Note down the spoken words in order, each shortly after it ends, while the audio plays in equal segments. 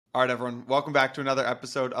All right, everyone. Welcome back to another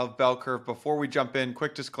episode of Bell Curve. Before we jump in,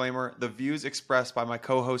 quick disclaimer. The views expressed by my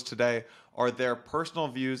co-host today are their personal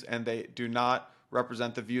views, and they do not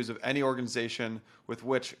represent the views of any organization with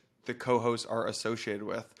which the co-hosts are associated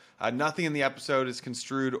with. Nothing in the episode is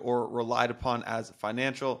construed or relied upon as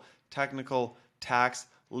financial, technical, tax,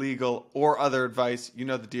 legal, or other advice. You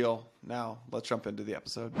know the deal. Now, let's jump into the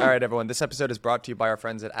episode. All right, everyone. This episode is brought to you by our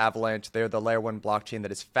friends at Avalanche. They're the Layer 1 blockchain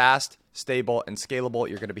that is fast, stable, and scalable.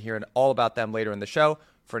 You're going to be hearing all about them later in the show.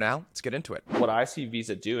 For now, let's get into it. What I see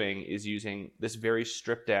Visa doing is using this very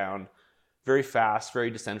stripped down, very fast, very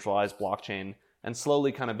decentralized blockchain and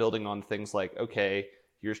slowly kind of building on things like, okay,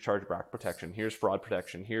 here's chargeback protection, here's fraud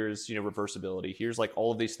protection, here's, reversibility, here's like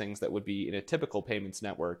all of these things that would be in a typical payments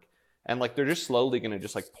network. And like they're just slowly going to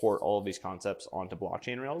just like port all of these concepts onto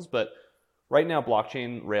blockchain rails. But right now,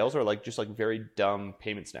 blockchain rails are like just like very dumb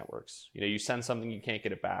payments networks. You send something, you can't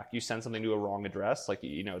get it back. You send something to a wrong address, like,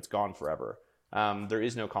 it's gone forever. There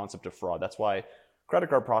is no concept of fraud. That's why credit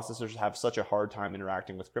card processors have such a hard time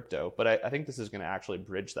interacting with crypto. But I think this is going to actually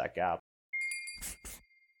bridge that gap.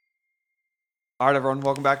 All right, everyone.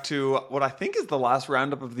 Welcome back to what I think is the last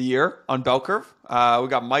roundup of the year on Bell Curve. We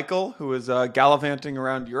got Michael, who is gallivanting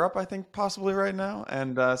around Europe, I think, possibly right now,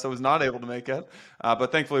 and so was not able to make it.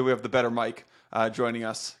 But thankfully, we have the better Mike joining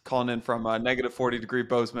us, calling in from negative 40-degree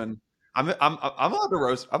Bozeman. I'm allowed to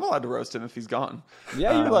roast. I'm allowed to roast him if he's gone.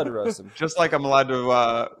 Yeah, you're allowed to roast him. Just like I'm allowed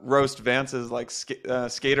to roast Vance's like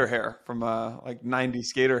skater hair from like 90s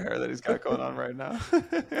skater hair that he's got going on right now.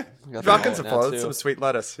 Dropping some floats, some sweet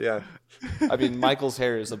lettuce. Yeah. I mean, Michael's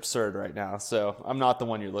hair is absurd right now, so I'm not the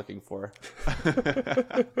one you're looking for.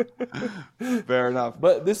 Fair enough.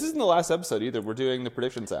 But this isn't the last episode either. We're doing the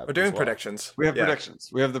predictions app. We're doing predictions. We have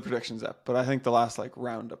predictions. We have the predictions app, but I think the last like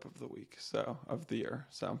roundup of the week, so of the year.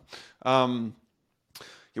 So,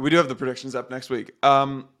 we do have the predictions app next week.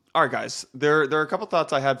 All right, guys. There are a couple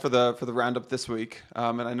thoughts I had for the roundup this week,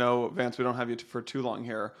 and I know Vance, we don't have you for too long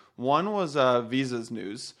here. One was Visa's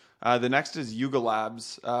news. The next is Yuga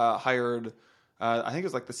Labs hired, I think it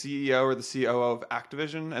was like the CEO or the COO of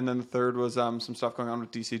Activision, and then the third was some stuff going on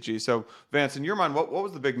with DCG. So, Vance, in your mind, what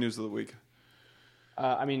was the big news of the week?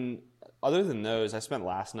 I mean, other than those, I spent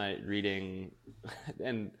last night reading,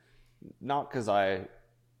 and not because I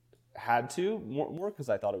had to, more because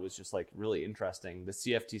I thought it was just like really interesting. The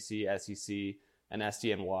CFTC, SEC, and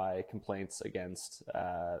SDNY complaints against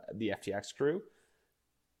the FTX crew.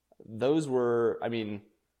 Those were, I mean,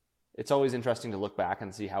 it's always interesting to look back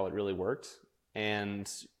and see how it really worked. And,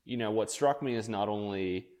 what struck me is not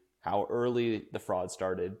only how early the fraud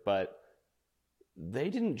started, but they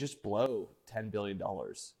didn't just blow $10 billion.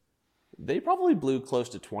 They probably blew close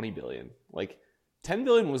to 20 billion. Like 10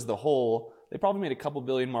 billion was the whole. They probably made a couple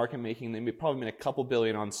billion market making. They probably made a couple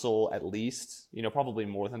billion on Sol at least, probably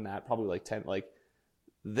more than that, probably like 10. Like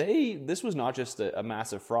this was not just a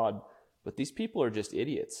massive fraud. But these people are just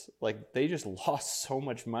idiots. Like they just lost so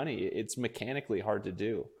much money. It's mechanically hard to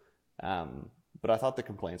do. But I thought the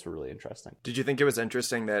complaints were really interesting. Did you think it was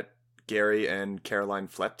interesting that Gary and Caroline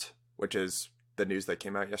flipped, which is the news that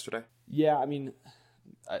came out yesterday? Yeah, I mean,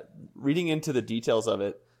 reading into the details of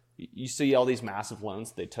it, you see all these massive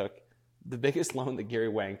loans they took. The biggest loan that Gary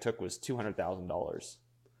Wang took was $200,000.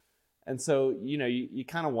 And so, you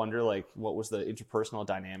kind of wonder like what was the interpersonal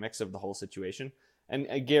dynamics of the whole situation.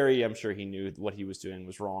 And Gary, I'm sure he knew what he was doing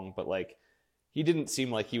was wrong, but like he didn't seem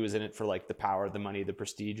like he was in it for like the power, the money, the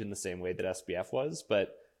prestige in the same way that SBF was.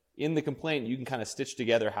 But in the complaint, you can kind of stitch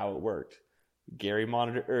together how it worked. Gary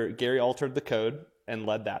altered the code and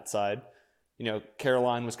led that side.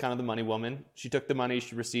 Caroline was kind of the money woman. She took the money,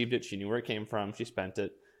 she received it, she knew where it came from, she spent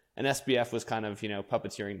it. And SBF was kind of,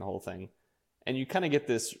 puppeteering the whole thing. And you kind of get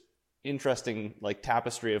this interesting like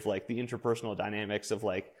tapestry of like the interpersonal dynamics of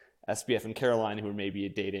like SBF and Caroline, who were maybe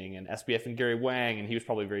dating, and SBF and Gary Wang, and he was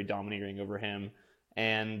probably very domineering over him.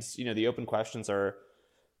 And, the open questions are,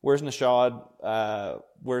 where's Nishad?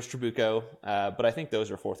 Where's Trabuco? But I think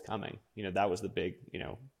those are forthcoming. That was the big,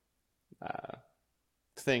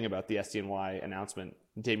 thing about the SDNY announcement.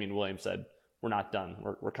 Damian Williams said, we're not done.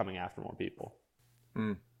 We're coming after more people.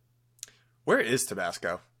 Where is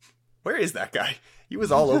Tabasco? Where is that guy? He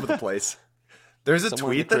was all over the place. There's a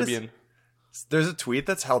tweet there's a tweet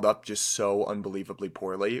that's held up just so unbelievably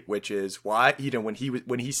poorly, which is why,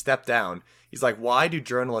 when he stepped down, he's like, why do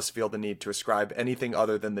journalists feel the need to ascribe anything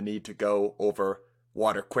other than the need to go over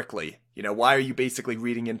water quickly? Why are you basically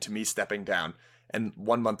reading into me stepping down? And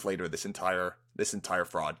 1 month later, this entire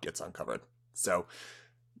fraud gets uncovered. So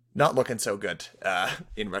not looking so good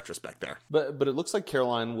in retrospect there. But it looks like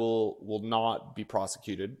Caroline will not be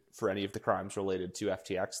prosecuted for any of the crimes related to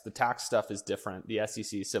FTX. The tax stuff is different. The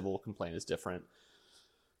SEC civil complaint is different.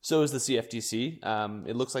 So is the CFTC.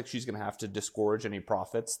 It looks like she's going to have to disgorge any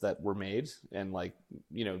profits that were made. And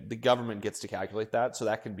the government gets to calculate that. So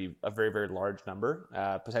that could be a very, very large number,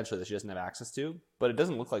 potentially that she doesn't have access to. But it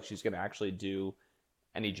doesn't look like she's going to actually do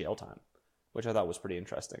any jail time, which I thought was pretty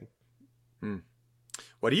interesting.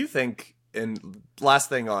 What do you think? And last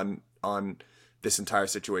thing on this entire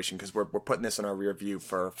situation, because we're putting this in our rear view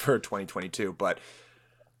for 2022, but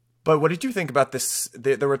what did you think about this?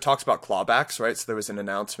 There were talks about clawbacks, right? So there was an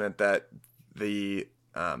announcement that the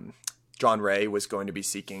John Ray was going to be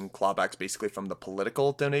seeking clawbacks basically from the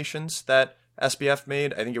political donations that SBF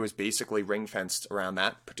made. I think it was basically ring fenced around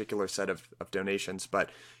that particular set of donations. But,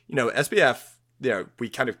 SBF, we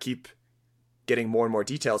kind of keep getting more and more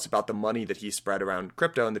details about the money that he spread around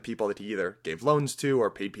crypto and the people that he either gave loans to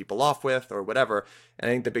or paid people off with or whatever. And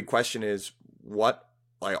I think the big question is,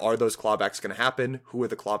 are those clawbacks going to happen? Who are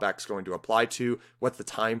the clawbacks going to apply to? What's the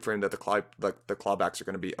time frame that the clawbacks are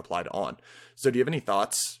going to be applied on? So do you have any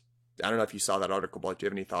thoughts? I don't know if you saw that article, but do you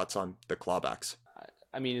have any thoughts on the clawbacks?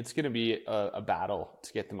 I mean, it's going to be a battle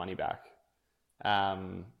to get the money back.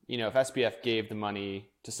 If SBF gave the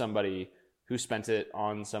money to somebody who spent it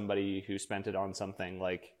on somebody who spent it on something,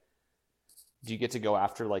 do you get to go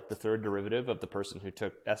after the third derivative of the person who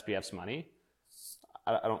took SBF's money?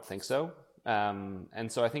 I don't think so.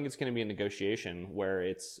 And so I think it's going to be a negotiation where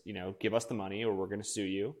it's, give us the money or we're going to sue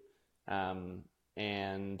you.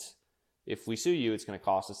 And if we sue you, it's going to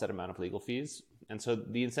cost a set amount of legal fees. And so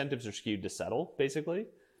the incentives are skewed to settle, basically.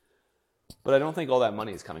 But I don't think all that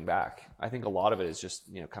money is coming back. I think a lot of it is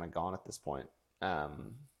just, kind of gone at this point.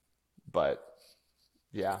 But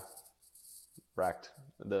yeah, wrecked.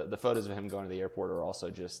 The photos of him going to the airport are also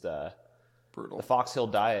just brutal. The Fox Hill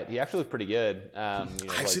diet. He actually looked pretty good. I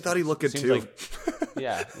actually thought he looked good too.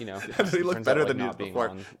 Yeah, he looked better than not being before.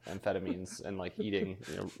 On amphetamines and eating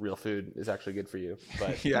real food is actually good for you.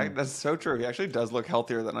 But yeah, that's so true. He actually does look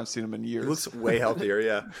healthier than I've seen him in years. He looks way healthier.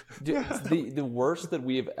 Yeah. The worst that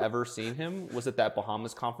we have ever seen him was at that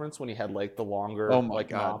Bahamas conference when he had the longer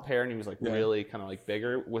mop hair and he was really kind of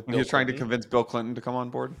bigger. With when he was trying to convince Bill Clinton to come on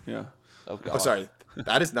board. Yeah. Oh, sorry.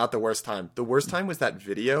 That is not the worst time. The worst time was that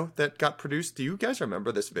video that got produced. Do you guys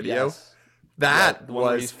remember this video? Yes. That the one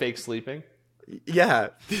where he's fake sleeping. Yeah.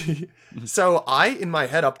 So in my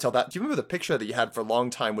head up till that, do you remember the picture that you had for a long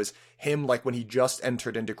time was him when he just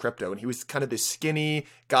entered into crypto and he was kind of this skinny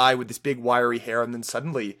guy with this big wiry hair, and then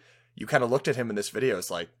suddenly you kind of looked at him in this video.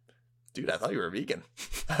 It's like, dude, I thought you were vegan.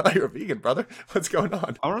 I thought you were vegan, brother. What's going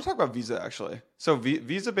on? I want to talk about Visa actually. So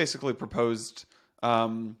Visa basically proposed.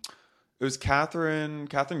 It was Catherine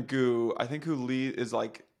Gu, I think, who is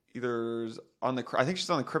either on the. I think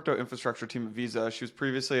she's on the crypto infrastructure team at Visa. She was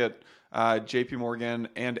previously at JP Morgan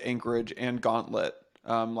and Anchorage and Gauntlet.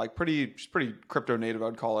 She's pretty crypto native,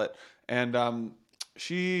 I'd call it. And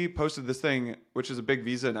she posted this thing, which is a big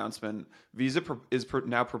Visa announcement. Visa is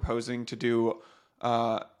now proposing to do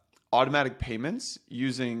automatic payments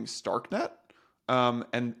using Starknet.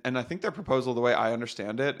 And I think their proposal, the way I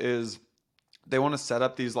understand it, is they want to set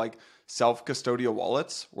up these self-custodial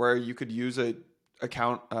wallets where you could use a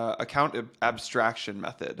account abstraction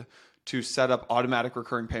method to set up automatic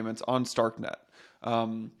recurring payments on Starknet.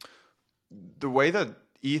 The way that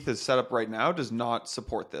ETH is set up right now does not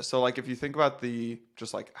support this. So if you think about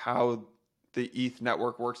how the ETH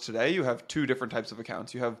network works today, you have two different types of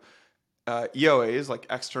accounts. You have EOAs,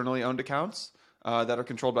 externally owned accounts that are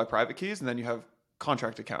controlled by private keys, and then you have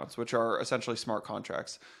contract accounts, which are essentially smart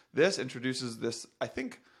contracts. This introduces this,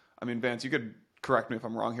 Vance, you could correct me if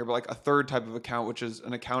I'm wrong here, but a third type of account, which is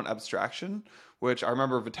an account abstraction, which I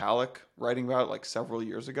remember Vitalik writing about several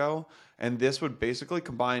years ago. And this would basically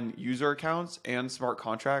combine user accounts and smart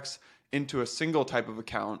contracts into a single type of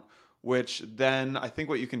account, which then I think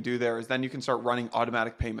what you can do there is then you can start running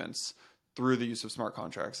automatic payments through the use of smart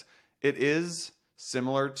contracts. It is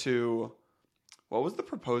similar to, what was the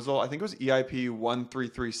proposal? I think it was EIP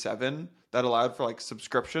 1337 that allowed for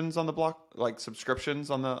subscriptions on the block, subscriptions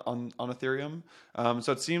on Ethereum.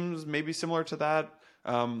 So it seems maybe similar to that.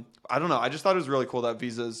 I don't know. I just thought it was really cool that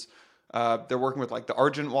Visa's they're working with the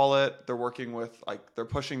Argent wallet. They're working with they're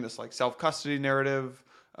pushing this self-custody narrative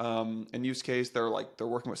and use case. They're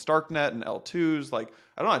working with Starknet and L2s. I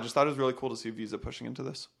don't know. I just thought it was really cool to see Visa pushing into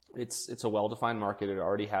this. It's a well-defined market. It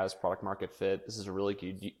already has product market fit. This is a really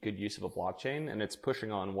good use of a blockchain, and it's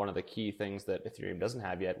pushing on one of the key things that Ethereum doesn't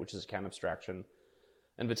have yet, which is account abstraction.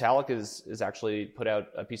 And Vitalik is actually put out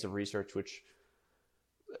a piece of research which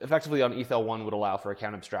effectively on ETH-L1 would allow for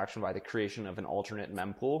account abstraction by the creation of an alternate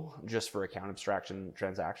mempool just for account abstraction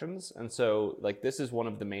transactions. And so like this is one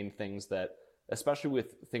of the main things that, especially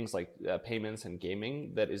with things like payments and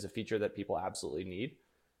gaming, that is a feature that people absolutely need.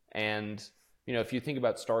 And, if you think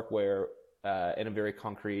about Starkware in a very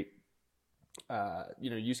concrete,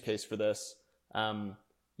 use case for this,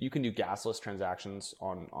 you can do gasless transactions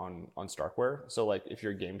on Starkware. So like if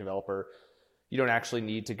you're a game developer, you don't actually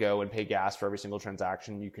need to go and pay gas for every single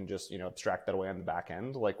transaction. You can just, abstract that away on the back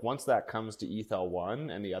end. Like once that comes to ETH-L1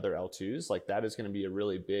 and the other L2s, like that is going to be a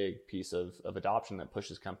really big piece of adoption that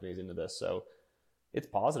pushes companies into this. So it's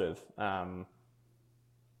positive.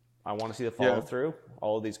 I want to see the follow through.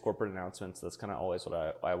 All of these corporate announcements, that's kind of always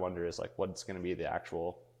what I wonder is like what's going to be the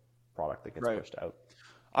actual product that gets pushed out.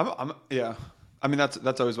 I mean,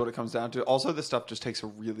 that's always what it comes down to. Also, this stuff just takes a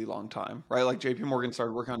really long time, right? Like JP Morgan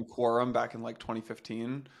started working on Quorum back in like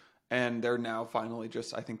 2015, and they're now finally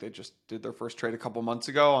I think they just did their first trade a couple months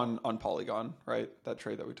ago on Polygon, right? That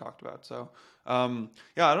trade that we talked about. So, I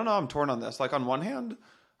don't know. I'm torn on this. Like on one hand,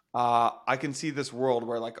 I can see this world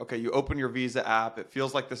where like, okay, you open your Visa app. It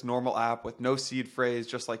feels like this normal app with no seed phrase,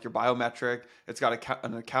 just like your biometric. It's got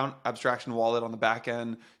an account abstraction wallet on the back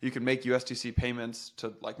end. You can make USDC payments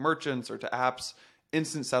to like merchants or to apps,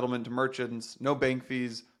 instant settlement to merchants, no bank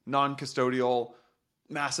fees, non-custodial,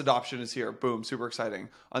 mass adoption is here. Boom, super exciting.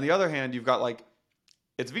 On the other hand, you've got like,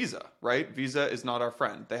 it's Visa, right? Visa is not our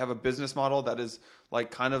friend. They have a business model that is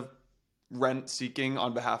like kind of rent seeking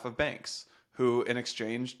on behalf of banks, who in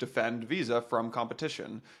exchange defend Visa from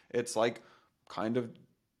competition. It's like kind of,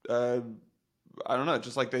 I don't know,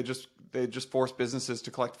 just like they just force businesses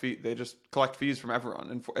to collect fee. They just collect fees from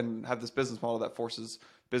everyone and have this business model that forces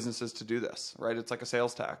businesses to do this, right? It's like a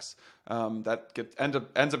sales tax that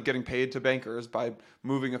ends up getting paid to bankers by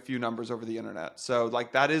moving a few numbers over the internet. So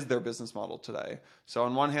like that is their business model today. So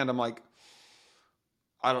on one hand, I'm like,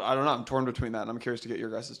 I don't know. I'm torn between that, and I'm curious to get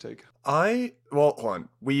your guys' take. Hold on.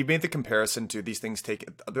 We made the comparison to these things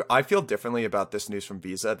I feel differently about this news from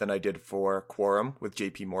Visa than I did for Quorum with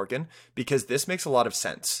JP Morgan, because this makes a lot of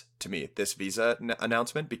sense to me, this Visa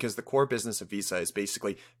announcement, because the core business of Visa is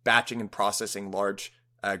basically batching and processing large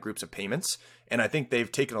groups of payments. And I think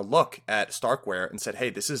they've taken a look at Starkware and said,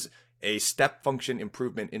 hey, this is a step function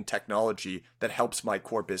improvement in technology that helps my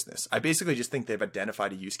core business. I basically just think they've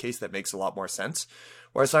identified a use case that makes a lot more sense.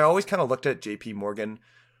 Whereas I always kind of looked at JP Morgan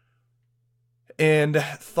and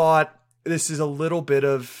thought this is a little bit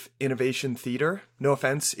of innovation theater. No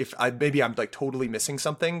offense if maybe I'm like totally missing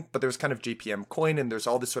something, but there's kind of JPM coin and there's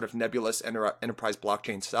all this sort of nebulous enterprise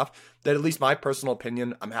blockchain stuff that, at least my personal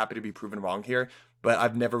opinion, I'm happy to be proven wrong here, but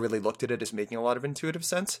I've never really looked at it as making a lot of intuitive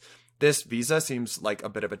sense. This Visa seems like a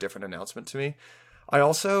bit of a different announcement to me. I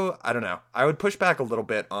don't know. I would push back a little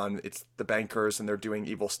bit on it's the bankers and they're doing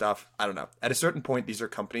evil stuff. I don't know. At a certain point, these are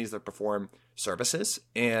companies that perform services.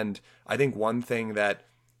 And I think one thing that,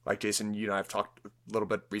 like Jason, you and I have talked a little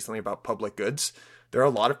bit recently about public goods. There are a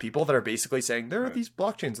lot of people that are basically saying there are these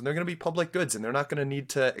blockchains and they're going to be public goods and they're not going to need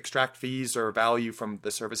to extract fees or value from the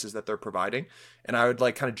services that they're providing. And I would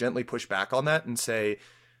like kind of gently push back on that and say,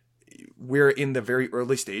 we're in the very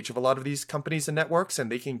early stage of a lot of these companies and networks, and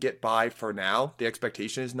they can get by for now. The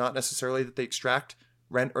expectation is not necessarily that they extract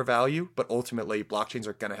rent or value, but ultimately blockchains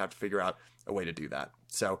are going to have to figure out a way to do that.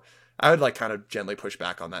 So I would like kind of gently push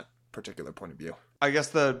back on that particular point of view. I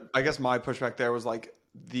guess my pushback there was like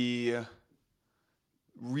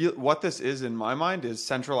what this is in my mind is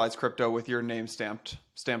centralized crypto with your name stamped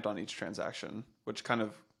on each transaction, which kind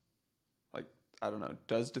of like, I don't know,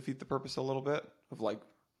 does defeat the purpose a little bit of like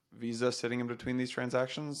Visa sitting in between these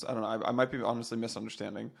transactions. I don't know. I might be honestly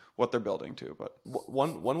misunderstanding what they're building to, but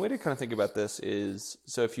one way to kind of think about this is,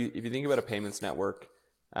 so if you think about a payments network,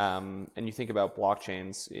 and you think about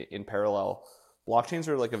blockchains in parallel, blockchains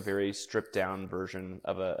are like a very stripped down version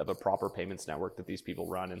of a proper payments network that these people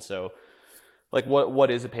run. And so like what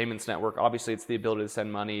is a payments network? Obviously it's the ability to send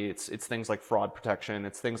money. It's things like fraud protection.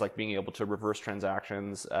 It's things like being able to reverse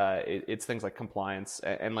transactions. It's things like compliance.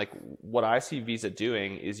 And like what I see Visa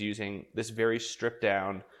doing is using this very stripped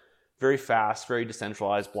down, very fast, very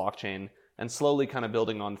decentralized blockchain and slowly kind of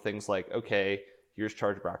building on things like, okay, here's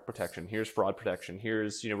chargeback protection, here's fraud protection,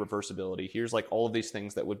 here's, reversibility, here's like all of these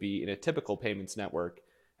things that would be in a typical payments network.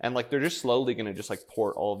 And like they're just slowly going to just like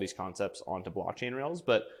port all of these concepts onto blockchain rails.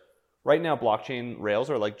 But right now, blockchain rails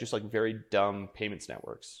are like just like very dumb payments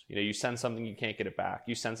networks. You send something, you can't get it back.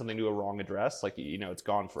 You send something to a wrong address, like, it's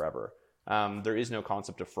gone forever. There is no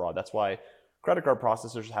concept of fraud. That's why credit card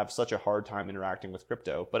processors have such a hard time interacting with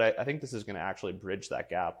crypto. But I think this is going to actually bridge that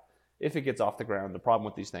gap if it gets off the ground. The problem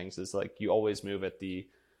with these things is like you always move at the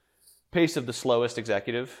pace of the slowest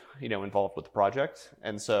executive, involved with the project.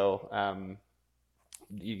 And so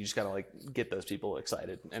you just got to like get those people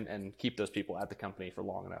excited and keep those people at the company for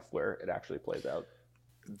long enough where it actually plays out.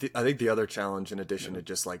 I think the other challenge, in addition to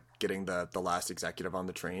just like getting the last executive on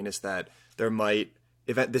the train, is that there might,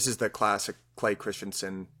 this is the classic Clay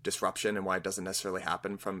Christensen disruption and why it doesn't necessarily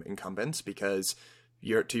happen from incumbents, because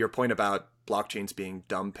to your point about blockchains being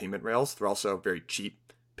dumb payment rails, they're also very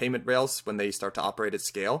cheap payment rails when they start to operate at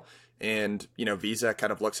scale. And, Visa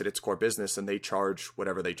kind of looks at its core business and they charge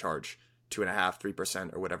whatever they charge, 2.5%,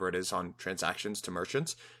 3% or whatever it is on transactions to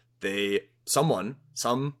merchants.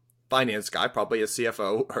 Some finance guy, probably a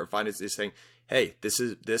CFO or finance, is saying, hey,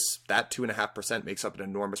 that 2.5% makes up an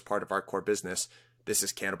enormous part of our core business. This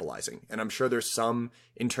is cannibalizing. And I'm sure there's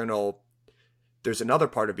another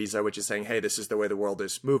part of Visa which is saying, hey, this is the way the world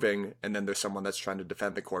is moving. And then there's someone that's trying to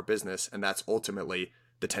defend the core business. And that's ultimately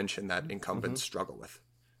the tension that incumbents struggle with,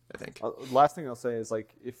 I think. Last thing I'll say is,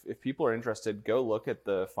 like, if people are interested, go look at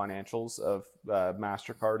the financials of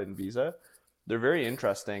MasterCard and Visa. They're very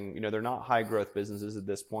interesting. They're not high growth businesses at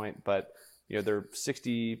this point, but they're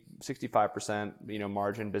 65%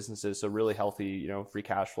 margin businesses, so really healthy free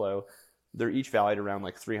cash flow. They're each valued around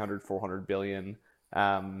like 300-400 billion,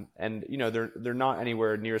 and they're not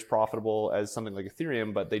anywhere near as profitable as something like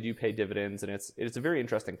Ethereum, but they do pay dividends, and it's a very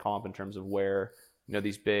interesting comp in terms of where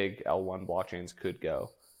these big L1 blockchains could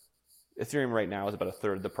go. Ethereum right now is about a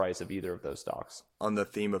third the price of either of those stocks. On the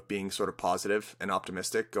theme of being sort of positive and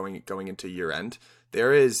optimistic going into year end,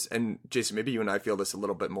 there is, and Jason, maybe you and I feel this a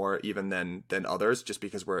little bit more even than others, just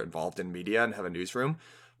because we're involved in media and have a newsroom.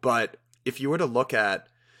 But if you were to look at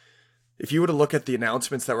the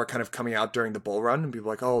announcements that were kind of coming out during the bull run, and people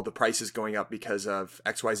were like, oh, the price is going up because of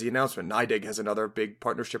XYZ announcement. NYDIG has another big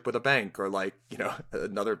partnership with a bank, or like,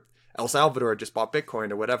 another El Salvador just bought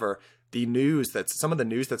Bitcoin or whatever. Some of the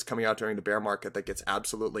news that's coming out during the bear market that gets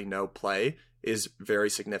absolutely no play is very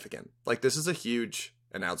significant. Like, this is a huge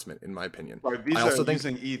announcement, in my opinion. Right, Visa I also think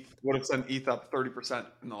using ETH would have sent ETH up 30%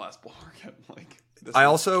 in the last bull market.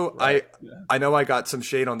 I know I got some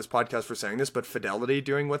shade on this podcast for saying this, but Fidelity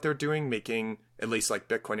doing what they're doing, making at least like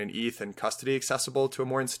Bitcoin and ETH and custody accessible to a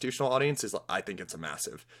more institutional audience, I think it's a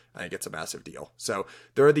massive deal. So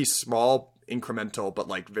there are these small, incremental, but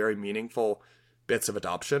like very meaningful bits of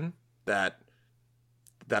adoption that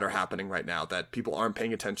are happening right now that people aren't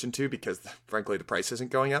paying attention to because, frankly, the price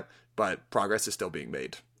isn't going up, but progress is still being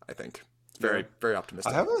made. I think it's very, very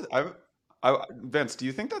optimistic. Vince, do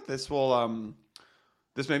you think that this will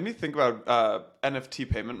this made me think about NFT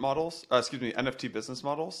payment models, NFT business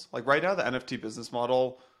models. Like right now, the NFT business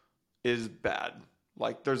model is bad.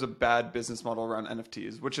 Like there's a bad business model around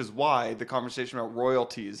NFTs, which is why the conversation about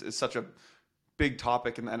royalties is such a big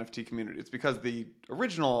topic in the NFT community. It's because the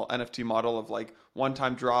original NFT model of like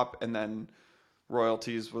one-time drop and then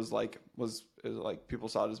royalties was people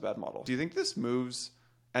saw it as a bad model. Do you think this moves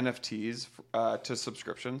NFTs to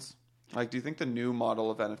subscriptions? Like, do you think the new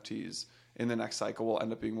model of NFTs in the next cycle will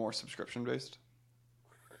end up being more subscription based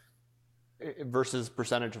versus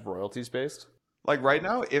percentage of royalties based? Like right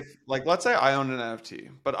now, if like let's say I own an NFT,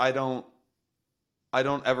 but I don't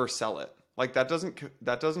ever sell it. Like that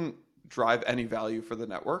doesn't drive any value for the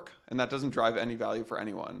network, and that doesn't drive any value for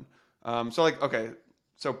anyone.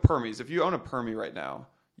 So Permies, if you own a Permy right now,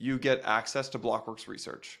 you get access to Blockworks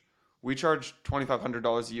research. We charge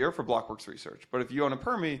 $2,500 a year for Blockworks research, but if you own a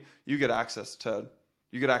Permy, you get access to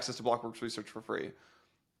Blockworks research for free.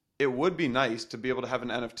 It would be nice to be able to have an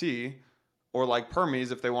NFT, or like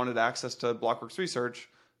Permies, if they wanted access to Blockworks research,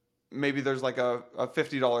 maybe there's like a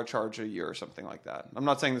 $50 charge a year or something like that. I'm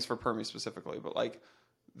not saying this for Permies specifically, but like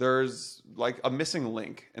there's like a missing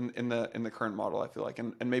link in the current model, I feel like,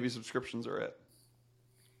 and maybe subscriptions are it.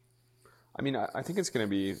 I mean, I think it's going to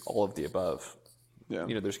be all of the above. Yeah.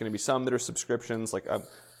 There's going to be some that are subscriptions. Like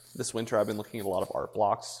this winter, I've been looking at a lot of art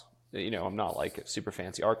blocks. I'm not like a super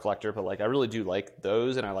fancy art collector, but like I really do like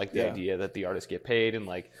those, and I like the idea that the artists get paid, and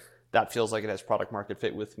like that feels like it has product market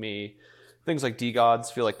fit with me. Things like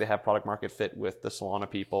DGods feel like they have product market fit with the Solana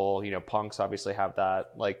people. Punks obviously have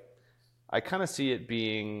that. Like I kind of see it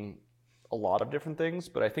being a lot of different things,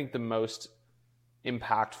 but I think the most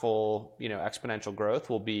impactful, exponential growth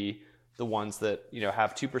will be the ones that,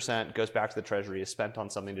 have 2%, goes back to the treasury, is spent on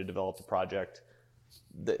something to develop the project.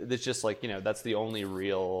 That's just like, that's the only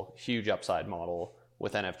real huge upside model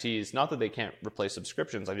with NFTs. Not that they can't replace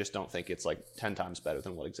subscriptions. I just don't think it's like 10 times better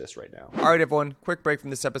than what exists right now. All right, everyone. Quick break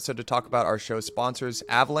from this episode to talk about our show's sponsors,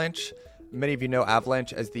 Avalanche. Many of you know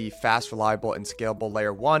Avalanche as the fast, reliable, and scalable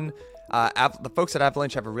layer one. The folks at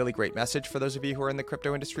Avalanche have a really great message for those of you who are in the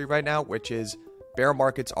crypto industry right now, which is bear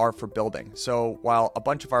markets are for building. So while a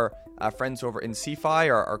bunch of our friends over in CeFi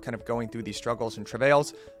are kind of going through these struggles and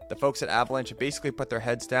travails, the folks at Avalanche have basically put their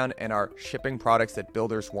heads down and are shipping products that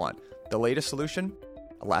builders want. The latest solution?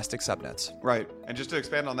 Elastic subnets. Right. And just to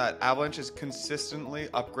expand on that, Avalanche is consistently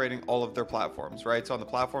upgrading all of their platforms, right? So on the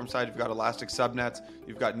platform side, you've got Elastic subnets,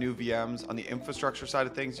 you've got new VMs. On the infrastructure side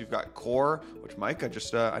of things, you've got Core, which Mike,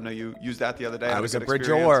 I know you used that the other day. I was a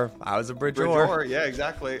bridgeor. Yeah,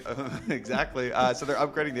 exactly. Exactly. So they're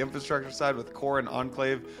upgrading the infrastructure side with Core and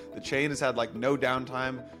Enclave. The chain has had like no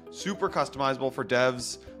downtime, super customizable for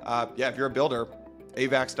devs. If you're a builder,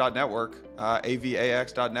 avax.network,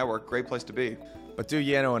 avax.network, great place to be. But do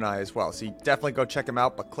Yano and I as well. So you definitely go check them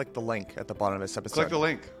out, but click the link at the bottom of this episode. Click the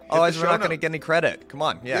link. Otherwise, we're not going to get any credit. Come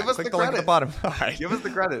on. Yeah, click the link at the bottom. All right. Give us the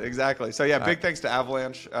credit. Exactly. So, big thanks to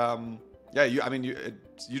Avalanche. You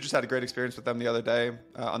just had a great experience with them the other day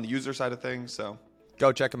on the user side of things. So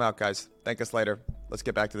go check them out, guys. Thank us later. Let's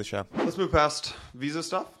get back to the show. Let's move past Visa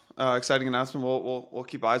stuff. Exciting announcement. We'll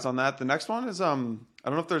keep eyes on that. The next one is I don't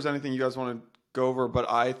know if there's anything you guys want to go over,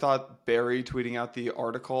 but I thought Barry tweeting out the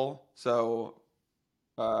article. So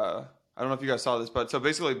I don't know if you guys saw this, but so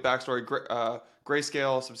basically backstory,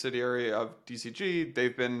 Grayscale, subsidiary of DCG,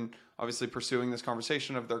 they've been obviously pursuing this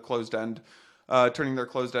conversation of their closed-end, turning their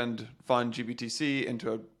closed-end fund GBTC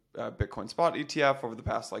into a Bitcoin spot ETF over the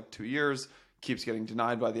past 2 years, keeps getting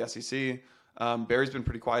denied by the SEC. Barry's been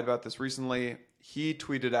pretty quiet about this recently. He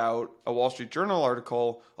tweeted out a Wall Street Journal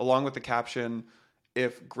article along with the caption,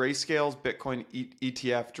 "If Grayscale's Bitcoin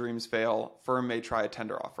ETF dreams fail, firm may try a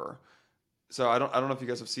tender offer." So I don't know if you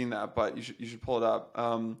guys have seen that, but you should pull it up.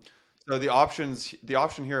 So the option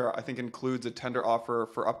here I think includes a tender offer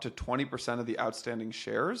for up to 20% of the outstanding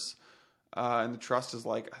shares, and the trust is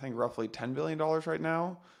I think roughly $10 billion right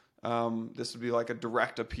now. This would be a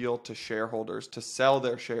direct appeal to shareholders to sell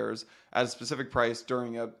their shares at a specific price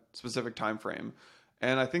during a specific time frame.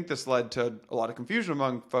 And I think this led to a lot of confusion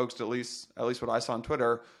among folks, at least what I saw on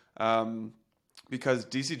Twitter, because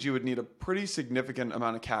DCG would need a pretty significant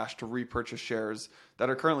amount of cash to repurchase shares that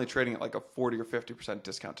are currently trading at a 40 or 50%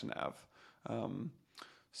 discount to NAV.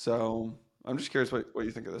 So I'm just curious what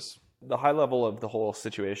you think of this. The high level of the whole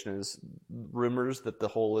situation is rumors that the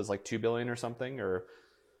whole is $2 billion or something, or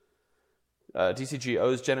DCG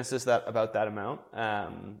owes Genesis about that amount.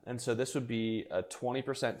 And so this would be a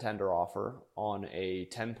 20% tender offer on a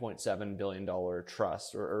 $10.7 billion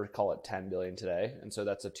trust, or call it $10 billion today. And so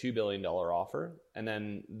that's a $2 billion offer. And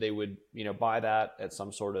then they would, buy that at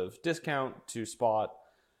some sort of discount to spot,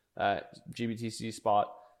 GBTC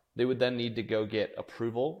spot. They would then need to go get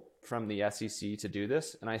approval from the SEC to do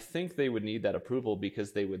this. And I think they would need that approval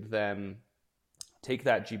because they would then take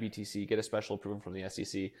that GBTC, get a special approval from the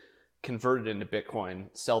SEC, convert it into Bitcoin,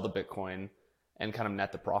 sell the Bitcoin, and kind of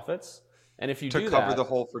net the profits. And if you do that, to cover the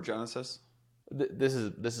hole for Genesis, this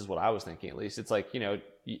is what I was thinking. At least it's 50%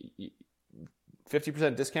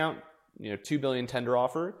 discount, $2 billion tender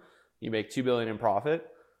offer, you make $2 billion in profit.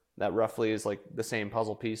 That roughly is the same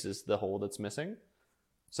puzzle piece as the hole that's missing.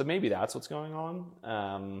 So maybe that's what's going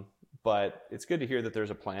on. But it's good to hear that there's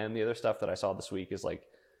a plan. The other stuff that I saw this week is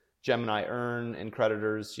Gemini Earn and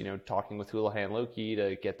creditors, talking with Houlihan Lokey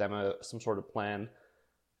to get them some sort of plan.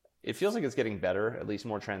 It feels like it's getting better, at least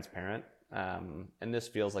more transparent. And this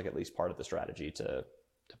feels like at least part of the strategy to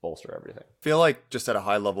bolster everything. I feel like just at a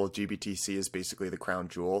high level, GBTC is basically the crown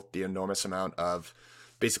jewel, the enormous amount of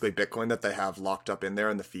basically Bitcoin that they have locked up in there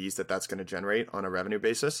and the fees that's going to generate on a revenue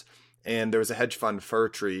basis. And there was a hedge fund, Fir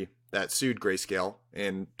Tree, that sued Grayscale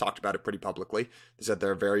and talked about it pretty publicly. They said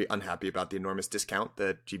they're very unhappy about the enormous discount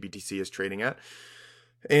that GBTC is trading at.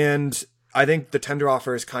 And I think the tender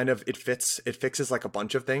offer is it fixes a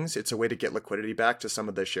bunch of things. It's a way to get liquidity back to some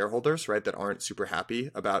of the shareholders, right, that aren't super happy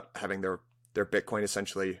about having their Bitcoin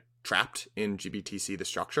essentially trapped in GBTC, the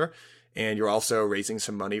structure. And you're also raising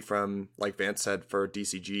some money from, like Vance said, for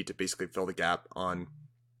DCG to basically fill the gap on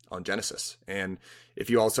Genesis. And if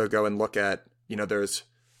you also go and look at,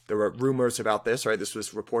 there were rumors about this, right? This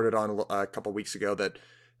was reported on a couple weeks ago that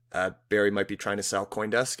Barry might be trying to sell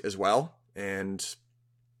CoinDesk as well. And,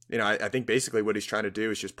 I think basically what he's trying to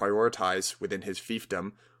do is just prioritize within his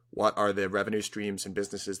fiefdom what are the revenue streams and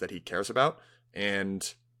businesses that he cares about.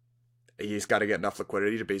 And he's got to get enough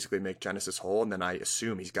liquidity to basically make Genesis whole. And then I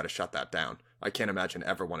assume he's got to shut that down. I can't imagine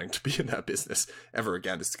ever wanting to be in that business ever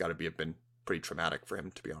again. This has got to been pretty traumatic for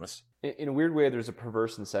him, to be honest. In a weird way, there's a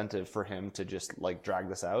perverse incentive for him to just drag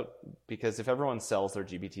this out, because if everyone sells their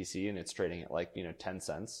GBTC and it's trading at 10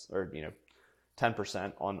 cents or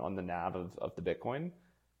 10% on the NAV of the Bitcoin,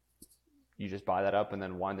 you just buy that up and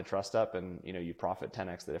then wind the trust up, and you profit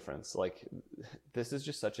 10x the difference. Like, this is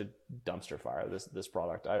just such a dumpster fire, this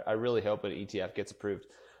product. I really hope an ETF gets approved,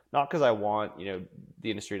 not because I want the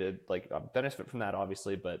industry to benefit from that,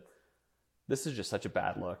 obviously, but this is just such a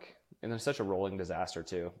bad look, and there's such a rolling disaster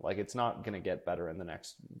too. Like, it's not going to get better in the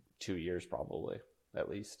next 2 years, probably, at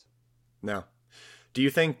least. No. Do you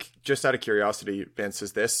think, just out of curiosity, Vince,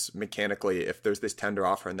 is this mechanically, if there's this tender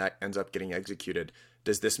offer and that ends up getting executed,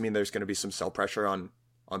 does this mean there's going to be some sell pressure on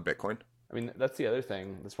Bitcoin? I mean, that's the other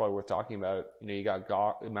thing that's probably worth talking about. You got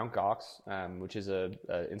Mt. Gox, which is a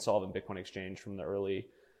insolvent Bitcoin exchange from the early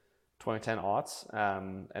 2010 aughts,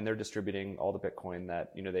 and they're distributing all the Bitcoin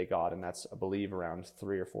that they got, and that's, I believe, around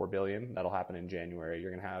 3 or 4 billion. That'll happen in January.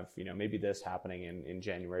 You're going to have maybe this happening in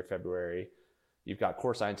January, February. You've got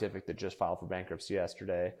Core Scientific that just filed for bankruptcy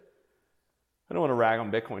yesterday. I don't want to rag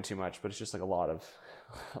on Bitcoin too much, but it's just like a lot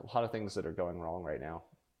of things that are going wrong right now.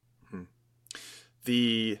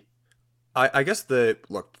 I guess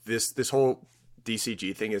this whole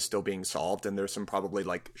DCG thing is still being solved, and there's some probably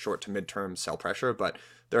like short to midterm sell pressure, but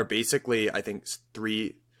there are basically, I think,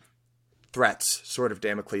 3 threats, sort of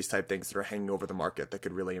Damocles type things that are hanging over the market that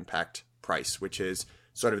could really impact price, which is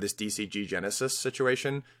sort of this DCG Genesis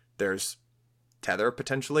situation. There's Tether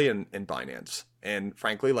potentially, and Binance. And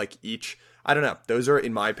frankly, like each, I don't know, those are,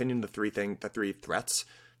 in my opinion, the three threats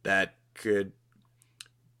that could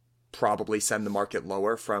probably send the market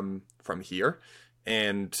lower from here.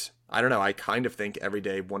 And I don't know, I kind of think every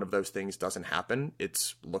day one of those things doesn't happen,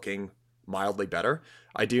 it's looking mildly better.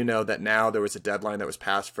 I do know that now there was a deadline that was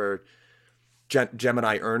passed for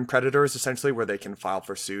Gemini earn creditors, essentially, where they can file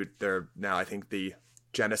for suit. They're now, I think, the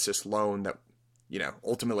Genesis loan that,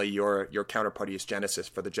 ultimately your counterparty is Genesis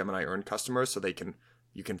for the Gemini earn customers, so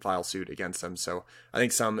you can file suit against them. So I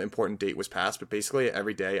think some important date was passed, but basically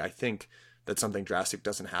every day I think that something drastic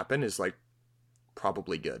doesn't happen is like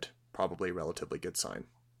probably a relatively good sign.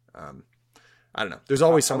 I don't know. There's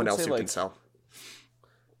always someone else who can sell.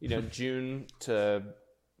 June to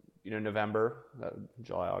November,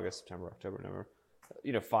 July, August, September, October, November,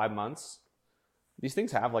 5 months. These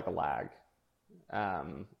things have like a lag.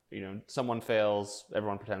 Someone fails,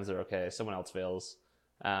 everyone pretends they're okay, someone else fails.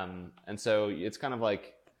 And so it's kind of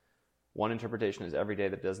like, one interpretation is every day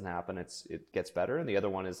that doesn't happen, it gets better. And the other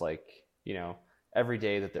one is like, every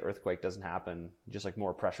day that the earthquake doesn't happen, just like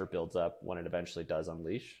more pressure builds up when it eventually does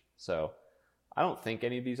unleash. So I don't think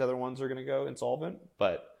any of these other ones are going to go insolvent,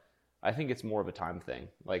 but I think it's more of a time thing.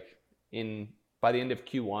 Like by the end of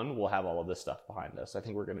Q1, we'll have all of this stuff behind us. I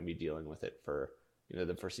think we're going to be dealing with it for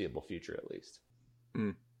the foreseeable future, at least.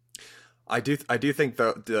 I do think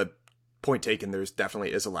the point taken, there's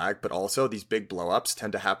definitely is a lag, but also these big blowups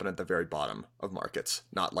tend to happen at the very bottom of markets,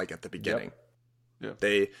 not like at the beginning. Yep.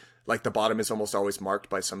 They like the bottom is almost always marked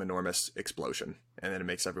by some enormous explosion, and then it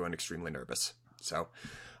makes everyone extremely nervous. So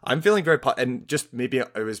I'm feeling very and just maybe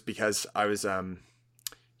it was because I was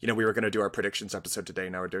we were going to do our predictions episode today.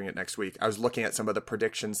 Now we're doing it next week. I was looking at some of the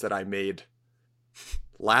predictions that I made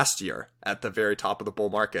last year at the very top of the bull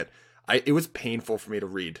market. It was painful for me to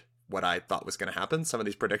read what I thought was going to happen. Some of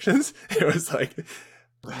these predictions, it was like,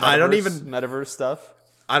 metaverse stuff.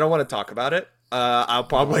 I don't want to talk about it. I'll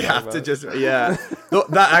probably have to just, yeah.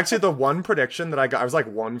 The one prediction that I got, I was like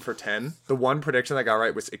 1 for 10. The one prediction I got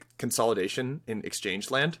right was consolidation in exchange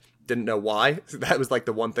land. Didn't know why. That was like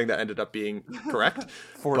the one thing that ended up being correct.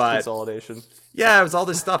 Forced consolidation. Yeah, it was all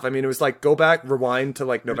this stuff. I mean, it was like, go back, rewind to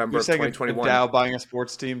like November of 2021. Dow buying a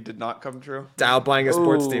sports team did not come true. Dow buying a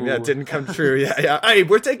sports team, yeah, it didn't come true. Yeah. Hey,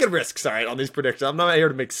 we're taking risks, all right, on these predictions. I'm not here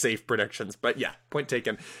to make safe predictions, but yeah, point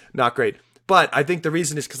taken. Not great. But I think the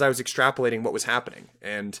reason is because I was extrapolating what was happening.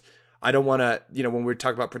 And I don't want to, when we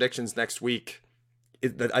talk about predictions next week,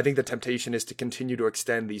 I think the temptation is to continue to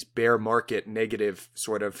extend these bear market negative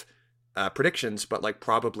sort of predictions. But like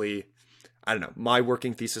probably, I don't know, my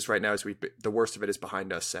working thesis right now is the worst of it is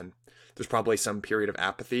behind us. And there's probably some period of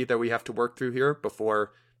apathy that we have to work through here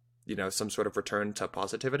before, some sort of return to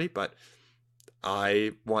positivity. But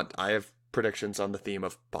I have predictions on the theme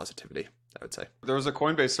of positivity, I would say. There was a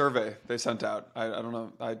Coinbase survey they sent out. I don't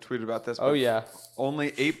know. I tweeted about this. Oh, yeah.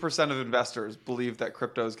 Only 8% of investors believe that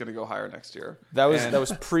crypto is going to go higher next year. That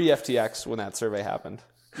was pre-FTX when that survey happened.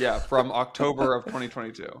 Yeah, from October of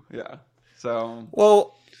 2022. Yeah. So.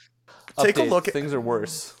 Well, take a look. Things are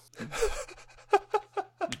worse.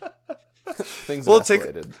 Things are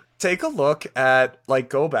escalated. Take a look at, like,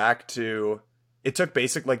 go back to... It took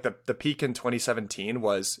the peak in 2017 it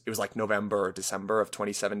was like November or December of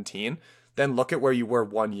 2017. Then look at where you were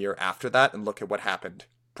 1 year after that and look at what happened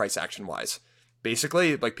price action wise.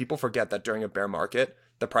 Basically, like people forget that during a bear market,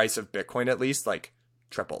 the price of Bitcoin at least like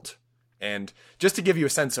tripled. And just to give you a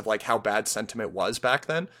sense of like how bad sentiment was back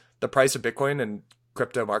then, the price of Bitcoin and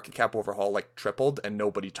crypto market cap overall like tripled and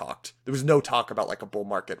nobody talked. There was no talk about like a bull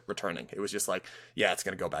market returning. It was just like, yeah, it's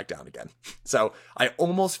going to go back down again. So I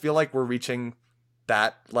almost feel like we're reaching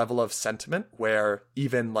that level of sentiment where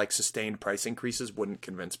even like sustained price increases wouldn't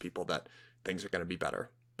convince people that things are going to be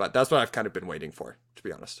better. But that's what I've kind of been waiting for, to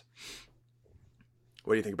be honest.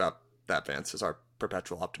 What do you think about that, Vance, as our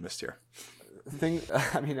perpetual optimist here?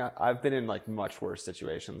 I've been in like much worse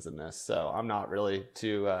situations than this, so I'm not really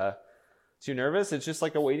too nervous. It's just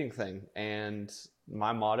like a waiting thing, and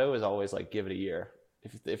my motto is always like, give it a year.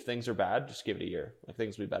 If things are bad, just give it a year. Like,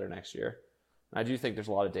 things will be better next year. And I do think there's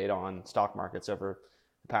a lot of data on stock markets over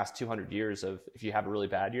the past 200 years of, if you have a really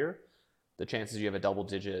bad year, the chances you have a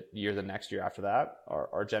double-digit year the next year after that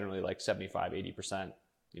are generally like 75-80%.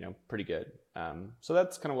 Pretty good. So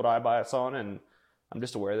that's kind of what I bias on, and I'm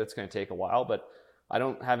just aware that it's going to take a while, but I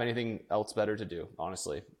don't have anything else better to do,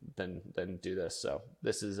 honestly, than do this. So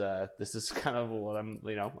this is kind of what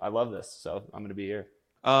I love this, so I'm going to be here.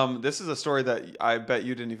 This is a story that I bet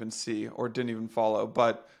you didn't even see or didn't even follow,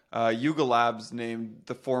 but Yuga Labs named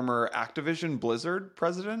the former Activision Blizzard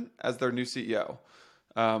president as their new CEO.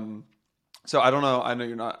 So I don't know. I know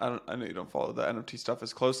you're not. I know you don't follow the NFT stuff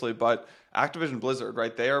as closely, but Activision Blizzard,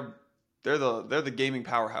 right? They're the gaming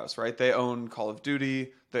powerhouse, right? They own Call of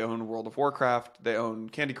Duty, they own World of Warcraft, they own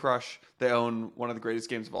Candy Crush, they own one of the greatest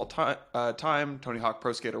games of all time, Tony Hawk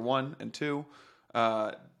Pro Skater 1 and 2.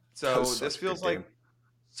 So this feels like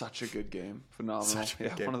such a good game, phenomenal,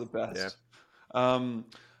 game. One of the best. Yeah.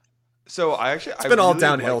 So it's been all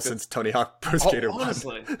downhill since Tony Hawk Pro Skater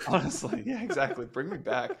 1. Honestly, yeah, exactly. Bring me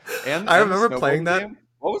back. And I remember playing that. Game.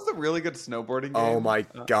 What was the really good snowboarding game? Oh my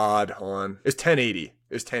God, hold on. It was 1080. It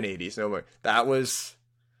was 1080 snowboard. That was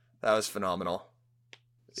phenomenal.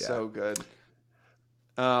 Yeah. So good.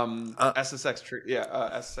 SSX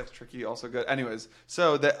Tricky also good. Anyways,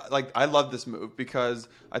 so I love this move because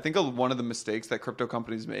I think one of the mistakes that crypto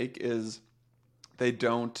companies make is they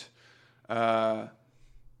don't bring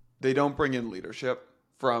in leadership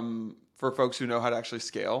for folks who know how to actually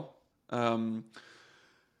scale.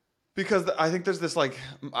 Because I think there's this like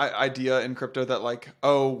idea in crypto that like,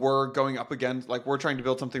 oh, we're going up against, like, we're trying to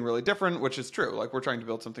build something really different, which is true. Like, we're trying to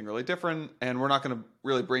build something really different, and we're not going to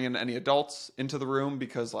really bring in any adults into the room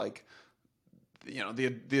because, like,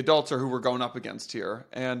 the adults are who we're going up against here.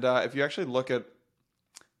 And if you actually look at,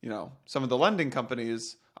 some of the lending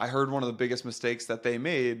companies, I heard one of the biggest mistakes that they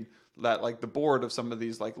made, that like the board of some of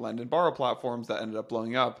these like lend and borrow platforms that ended up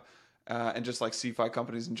blowing up, and just like CeFi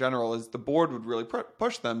companies in general, is the board would really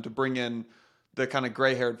push them to bring in the kind of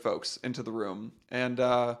gray-haired folks into the room, and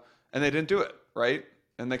they didn't do it, right?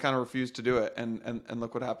 And they kind of refused to do it, and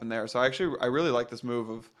look what happened there. So I really like this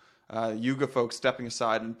move of Yuga folks stepping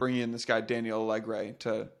aside and bringing in this guy Daniel Allegre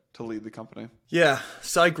to lead the company. Yeah,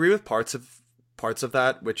 so I agree with parts of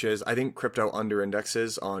that, which is I think crypto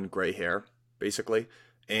under-indexes on gray hair, basically,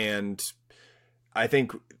 and I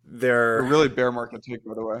think they're a really bear market take,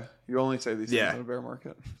 by the way. You only say these things in a bear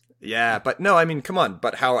market. Yeah, but no, I mean, come on.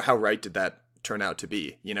 But how right did that turn out to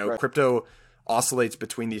be? Right. Crypto oscillates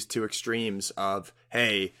between these two extremes of,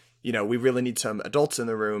 hey, we really need some adults in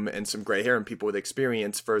the room and some gray hair and people with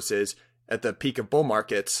experience, versus at the peak of bull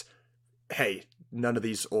markets, hey, none of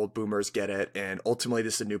these old boomers get it. And ultimately,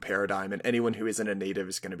 this is a new paradigm, and anyone who isn't a native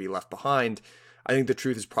is going to be left behind. I think the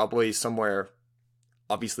truth is probably somewhere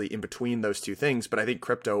obviously in between those two things, but I think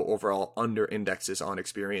crypto overall under indexes on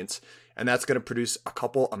experience, and that's going to produce a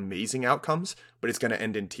couple amazing outcomes, but it's going to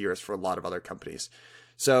end in tears for a lot of other companies.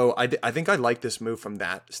 So I think I like this move from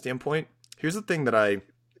that standpoint. Here's the thing that I'm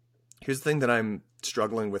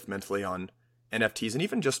struggling with mentally on NFTs, and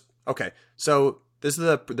even just, okay, so this is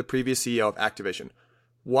the previous CEO of Activision.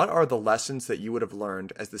 What are the lessons that you would have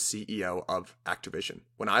learned as the CEO of Activision?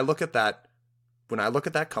 When I look at that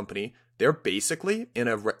company, they're basically in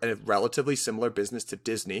a relatively similar business to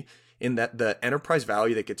Disney, in that the enterprise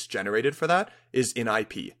value that gets generated for that is in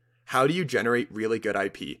IP. How do you generate really good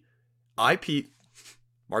IP? Mark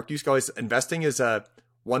Yuska, investing is a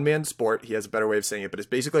one-man sport. He has a better way of saying it, but it's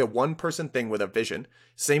basically a one-person thing with a vision.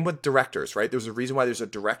 Same with directors, right? There's a reason why there's a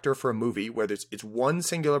director for a movie, where it's one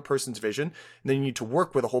singular person's vision, and then you need to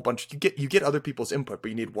work with a whole bunch. You get other people's input, but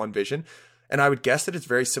you need one vision. And I would guess that it's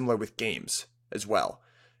very similar with games as well.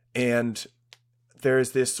 And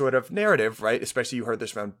there's this sort of narrative, right? Especially you heard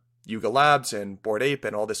this around Yuga Labs and Bored Ape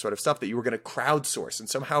and all this sort of stuff, that you were going to crowdsource, and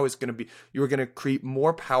somehow you were going to create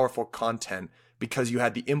more powerful content because you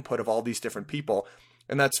had the input of all these different people.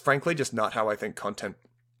 And that's frankly just not how I think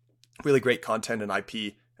really great content and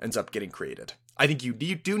IP ends up getting created. I think you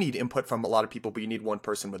do need input from a lot of people, but you need one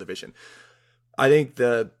person with a vision. I think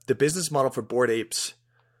the business model for Bored Apes,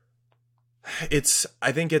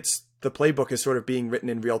 I think the playbook is sort of being written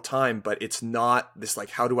in real time, but it's not this like,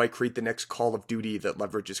 how do I create the next Call of Duty that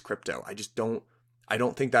leverages crypto? I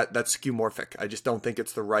don't think that's skeuomorphic. I just don't think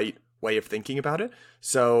it's the right way of thinking about it.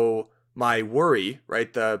 So my worry,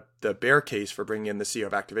 right, the bear case for bringing in the CEO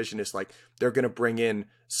of Activision is like, they're going to bring in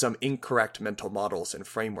some incorrect mental models and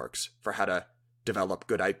frameworks for how to develop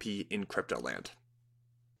good IP in crypto land.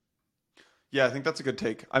 Yeah, I think that's a good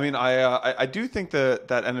take. I mean, I do think that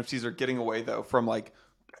NFTs are getting away though from like,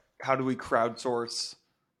 how do we crowdsource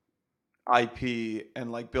IP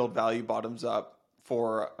and like build value bottoms up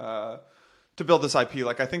for to build this IP?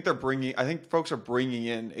 Like, I think folks are bringing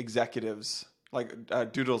in executives. Like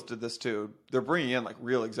Doodles did this too. They're bringing in like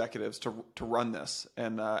real executives to run this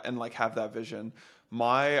and like have that vision.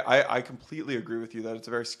 I completely agree with you that it's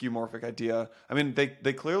a very skeuomorphic idea. I mean,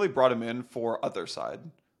 they clearly brought him in for Other Side,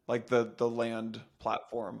 like the land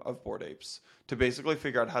platform of Bored Apes, to basically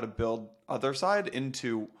figure out how to build Other Side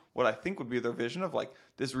into what I think would be their vision of like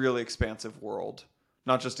this really expansive world,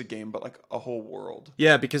 not just a game, but like a whole world.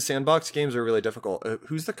 Yeah, because sandbox games are really difficult.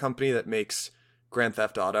 Who's the company that makes Grand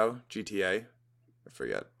Theft Auto, GTA? I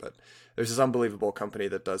forget, but there's this unbelievable company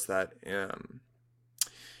that does that.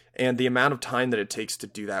 And the amount of time that it takes to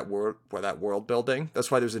do that world building,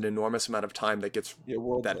 that's why there's an enormous amount of time that gets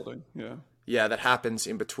building. Yeah, that happens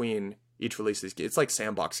in between each release of these games. It's like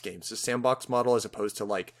sandbox games. The sandbox model, as opposed to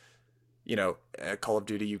like, you know, Call of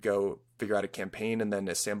Duty, you go figure out a campaign, and then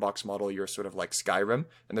a sandbox model, you're sort of like Skyrim.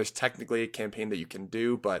 And there's technically a campaign that you can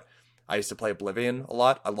do, but I used to play Oblivion a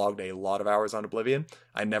lot. I logged a lot of hours on Oblivion.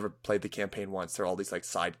 I never played the campaign once. There are all these like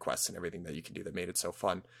side quests and everything that you can do that made it so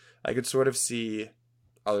fun. I could sort of see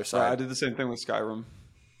Other Side. Yeah, I did the same thing with Skyrim.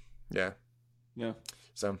 Yeah.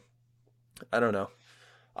 So I don't know.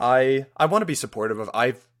 I want to be supportive of.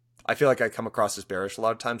 I feel like I come across as bearish a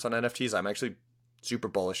lot of times on NFTs. I'm actually super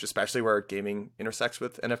bullish, especially where gaming intersects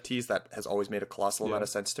with NFTs. That has always made a colossal amount of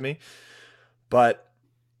sense to me. But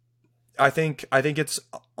I think it's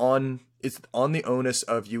on the onus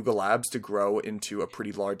of Yuga Labs to grow into a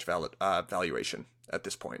pretty large valuation at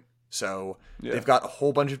this point. So they've got a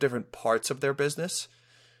whole bunch of different parts of their business.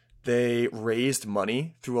 They raised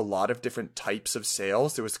money through a lot of different types of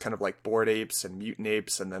sales. There was kind of like Bored Apes and Mutant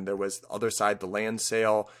Apes, and then there was the Other Side, the land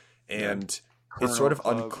sale, and it's sort of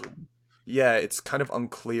it's kind of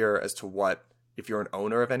unclear as to what, if you're an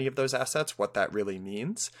owner of any of those assets, what that really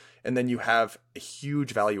means. And then you have a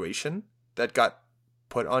huge valuation that got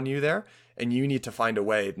put on you there, and you need to find a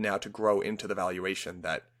way now to grow into the valuation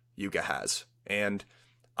that Yuga has. And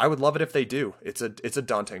I would love it if they do. It's a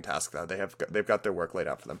daunting task though. They've got their work laid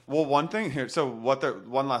out for them. Well, one thing here. So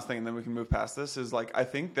one last thing, and then we can move past this, is like, I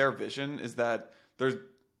think their vision is that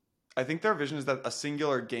a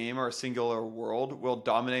singular game or a singular world will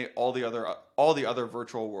dominate all the other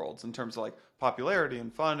virtual worlds in terms of like popularity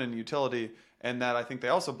and fun and utility. And that I think they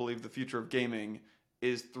also believe the future of gaming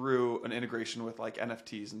is through an integration with like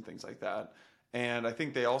NFTs and things like that. And I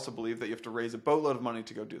think they also believe that you have to raise a boatload of money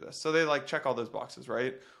to go do this. So they like check all those boxes,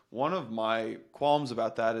 right? One of my qualms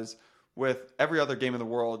about that is, with every other game in the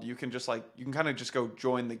world, you can kind of just go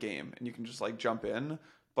join the game and you can just like jump in.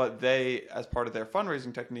 But they, as part of their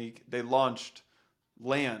fundraising technique, they launched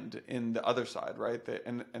land in the Other Side, right?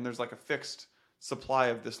 And there's like a fixed supply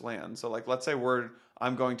of this land. So like, let's say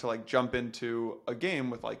I'm going to like jump into a game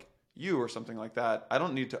with like you or something like that. I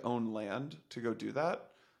don't need to own land to go do that.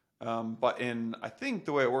 But I think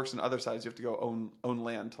the way it works in Other Sides, you have to go own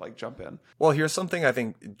land to like jump in. Well, here's something I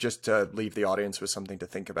think, just to leave the audience with something to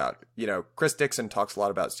think about. You know, Chris Dixon talks a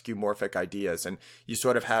lot about skeuomorphic ideas, and you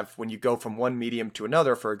sort of have, when you go from one medium to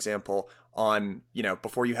another, for example,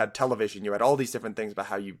 before you had television, you had all these different things about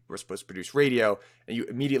how you were supposed to produce radio, and you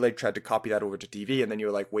immediately tried to copy that over to TV, and then you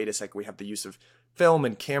were like, wait a second, we have the use of film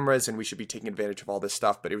and cameras, and we should be taking advantage of all this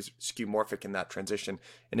stuff, but it was skeuomorphic in that transition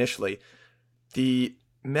initially. The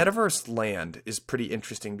Metaverse land is pretty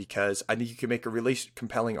interesting because I think you can make a really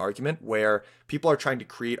compelling argument where people are trying to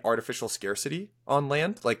create artificial scarcity on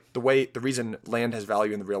land. Like the reason land has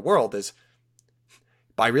value in the real world is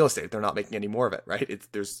buy real estate. They're not making any more of it, right?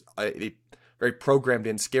 There's a very programmed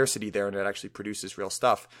in scarcity there, and it actually produces real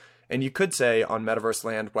stuff. And you could say on Metaverse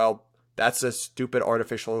land, well, that's a stupid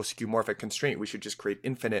artificial skeuomorphic constraint. We should just create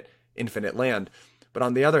infinite land. But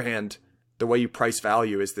on the other hand, the way you price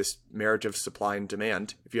value is this marriage of supply and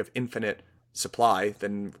demand. If you have infinite supply,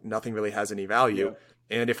 then nothing really has any value.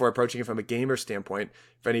 Yeah. And if we're approaching it from a gamer standpoint,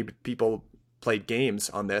 if any people played games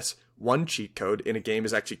on this, one cheat code in a game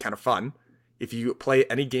is actually kind of fun. if you play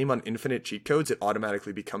any game on infinite cheat codes, it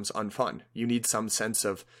automatically becomes unfun. You need some sense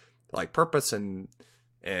of like purpose and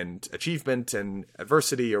achievement and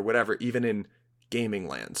adversity or whatever, even in gaming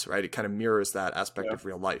lands, right? It kind of mirrors that aspect of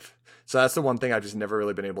real life. So that's the one thing I've just never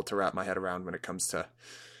really been able to wrap my head around when it comes to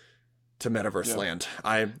metaverse land.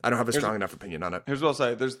 I don't have a strong enough opinion on it. Here's what I'll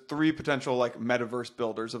say. There's 3 potential like metaverse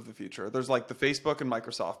builders of the future. There's like the Facebook and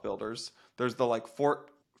Microsoft builders. There's the like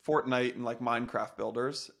Fortnite and like Minecraft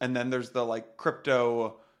builders. And then there's the like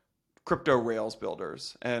crypto Rails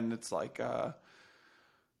builders. And it's like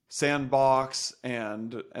Sandbox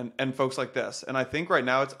and folks like this. And I think right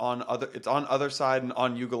now it's on other side and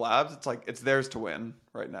on Yuga Labs. It's like it's theirs to win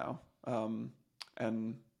right now.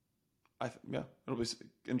 And it'll be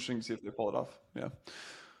interesting to see if they pull it off. Yeah.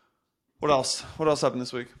 What else? What else happened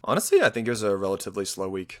this week? Honestly, I think it was a relatively slow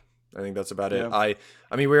week. I think that's about it. I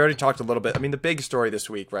mean, we already talked a little bit. I mean, the big story this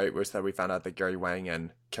week, right, was that we found out that Gary Wang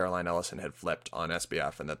and Caroline Ellison had flipped on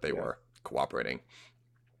SBF and that they were cooperating.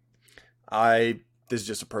 This is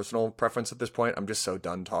just a personal preference at this point. I'm just so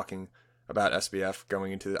done talking about SBF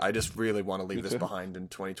going into I just really want to leave this behind in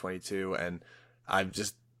 2022. And I'm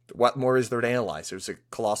just, what more is there to analyze? It was a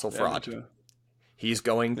colossal fraud. He's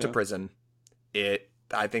going to prison.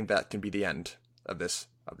 I think that can be the end of this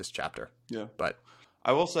chapter. Yeah. But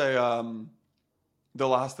I will say the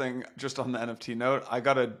last thing, just on the NFT note, I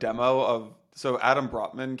got a demo so Adam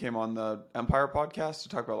Brotman came on the Empire podcast to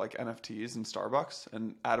talk about like NFTs and Starbucks.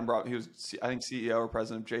 And Adam Brotman, he was, I think, CEO or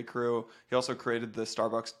president of J.Crew. He also created the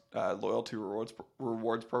Starbucks loyalty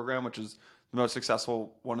rewards program, which is the most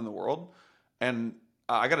successful one in the world. And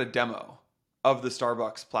I got a demo of the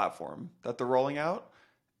Starbucks platform that they're rolling out.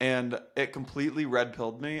 And it completely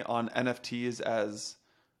red-pilled me on NFTs as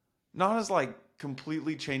not as like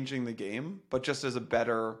completely changing the game, but just as a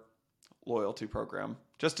better loyalty program.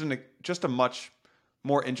 Just a much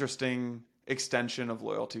more interesting extension of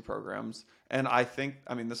loyalty programs. And I think,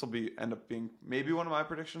 I mean, this will end up being maybe one of my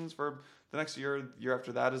predictions for the next year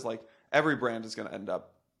after that is like every brand is going to end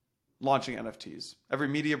up launching NFTs. Every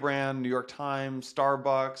media brand, New York Times,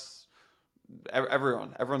 Starbucks,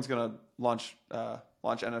 everyone's going to launch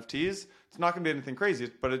NFTs. It's not going to be anything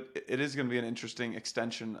crazy, but it is going to be an interesting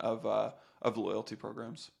extension of loyalty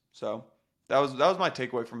programs. So that was my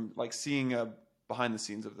takeaway from like seeing behind the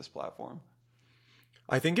scenes of this platform.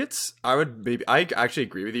 I think I actually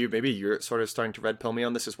agree with you. Maybe you're sort of starting to red pill me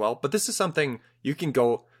on this as well, but this is something you can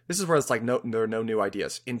go, this is where it's like, no, there are no new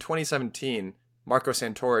ideas. In 2017, Marco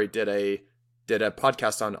Santori did a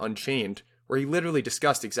podcast on Unchained where he literally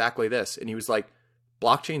discussed exactly this. And he was like,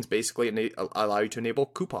 blockchains basically allow you to enable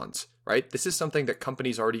coupons, right? This is something that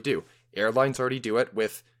companies already do. Airlines already do it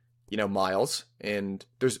with, miles. And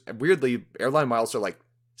there's weirdly, airline miles are like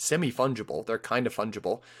semi-fungible. They're kind of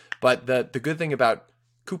fungible. But the good thing about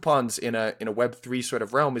coupons in a Web3 sort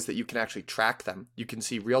of realm is that you can actually track them. You can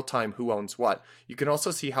see real time who owns what. You can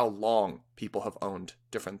also see how long people have owned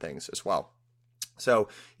different things as well. So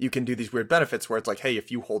you can do these weird benefits where it's like, hey, if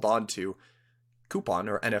you hold on to coupon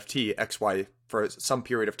or NFT XY for some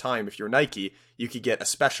period of time, if you're Nike, you could get a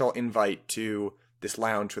special invite to this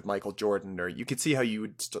lounge with Michael Jordan, or you could see how you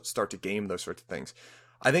would start to game those sorts of things.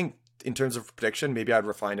 I think in terms of prediction, maybe I'd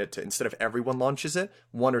refine it to, instead of everyone launches it,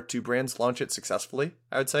 1 or 2 brands launch it successfully.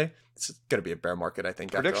 I would say it's going to be a bear market. I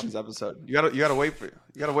think predictions episode. You gotta wait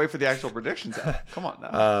for the actual predictions. Come on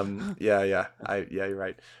now. Yeah. You're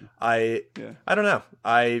right. I don't know.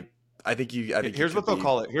 I think here's what they'll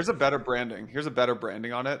call it. Here's a better branding. Here's a better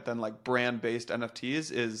branding on it than like brand-based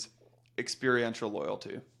NFTs is experiential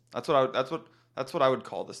loyalty. That's what I would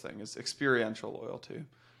call this thing, is experiential loyalty.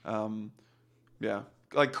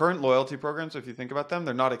 Like current loyalty programs, if you think about them,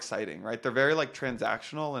 they're not exciting, right? They're very like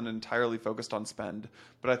transactional and entirely focused on spend.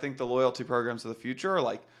 But I think the loyalty programs of the future are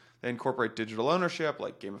like they incorporate digital ownership,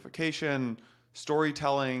 like gamification,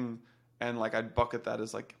 storytelling, and like I'd bucket that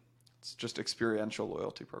as like it's just experiential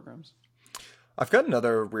loyalty programs. I've got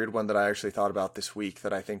another weird one that I actually thought about this week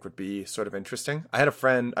that I think would be sort of interesting. I have a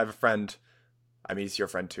friend, I mean, he's your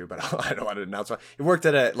friend too, but I don't want to announce one. He worked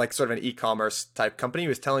at a like sort of an e-commerce type company. He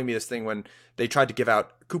was telling me this thing when they tried to give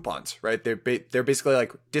out coupons, right? They're basically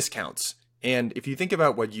like discounts. And if you think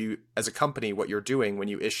about what you, as a company, what you're doing when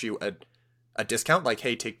you issue a discount, like,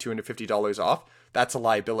 hey, take $250 off, that's a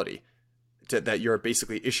liability that you're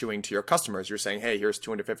basically issuing to your customers. You're saying, hey, here's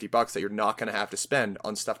 $250 that you're not going to have to spend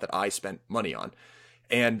on stuff that I spent money on.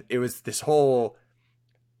 And it was this whole,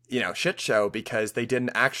 shit show because they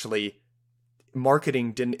didn't actually,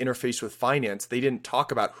 marketing didn't interface with finance. They didn't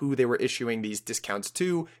talk about who they were issuing these discounts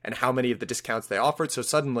to and how many of the discounts they offered. So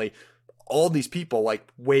suddenly all these people, like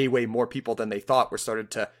way, way more people than they thought, were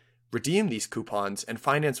started to redeem these coupons, and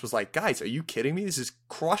finance was like, guys, are you kidding me? This is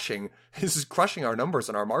crushing our numbers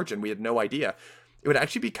and our margin. We had no idea. It would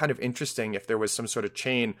actually be kind of interesting if there was some sort of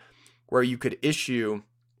chain where you could issue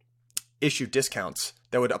discounts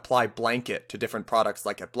that would apply blanket to different products,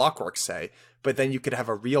 like at Blockworks, say, but then you could have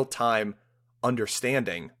a real-time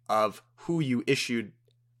understanding of who you issued,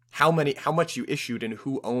 how much you issued, and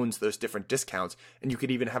who owns those different discounts, and you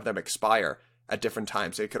could even have them expire at different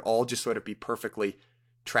times. So it could all just sort of be perfectly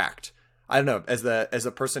tracked. I don't know, as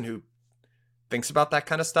a person who thinks about that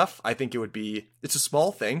kind of stuff, I think it's a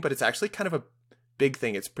small thing, but it's actually kind of a big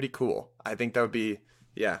thing. It's pretty cool. I think that would be,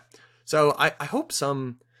 yeah. So I hope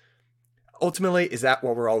ultimately, is that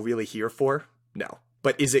what we're all really here for? No.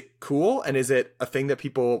 But is it cool? And is it a thing that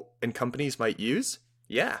people and companies might use?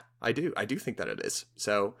 Yeah, I do. I do think that it is.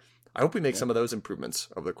 So I hope we make some of those improvements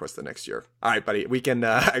over the course of the next year. All right, buddy. We can,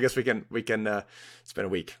 I guess we can spend a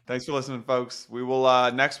week. Thanks for listening, folks. We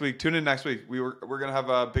will, next week, tune in next week. We're going to have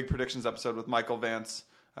a big predictions episode with Michael Vance,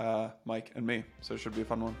 Mike, and me. So it should be a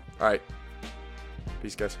fun one. All right.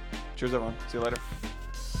 Peace, guys. Cheers, everyone. See you later.